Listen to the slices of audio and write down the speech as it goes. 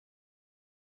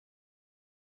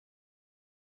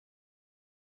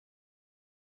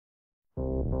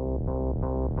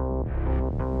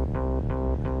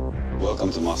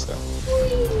Welcome to Moscow.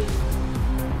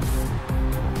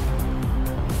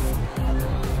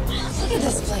 Look at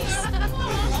this place. 1,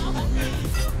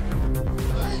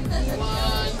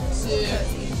 2,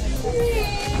 3.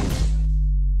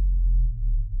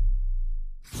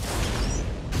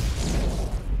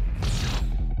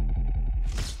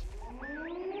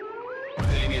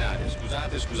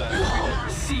 I've never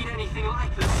seen anything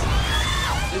like this.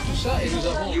 Et tout ça, et nous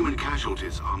avons... Human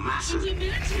casualties are massive.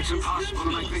 It's impossible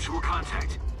to make visual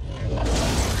contact.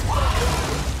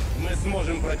 Мы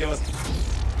сможем противостоять.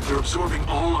 They're absorbing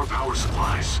all our power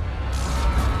supplies.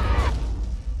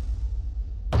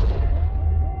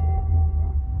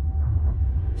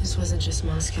 This wasn't just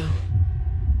Moscow.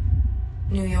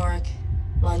 New York,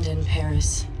 London,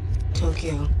 Paris,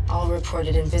 Tokyo, all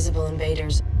reported invisible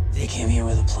invaders. They came here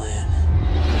with a plan.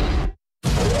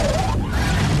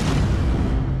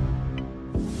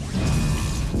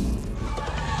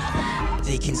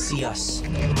 They can see us,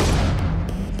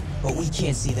 but we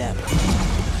can't see them.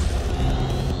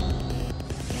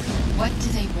 What do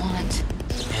they want?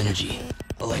 Energy,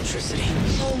 electricity.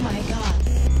 Oh my god.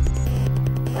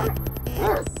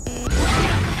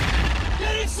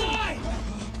 Get inside!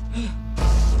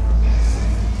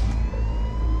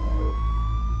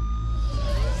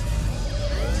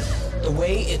 The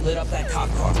way it lit up that cop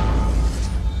car.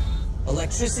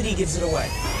 Electricity gives it away.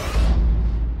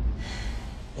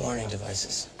 Warning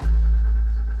devices.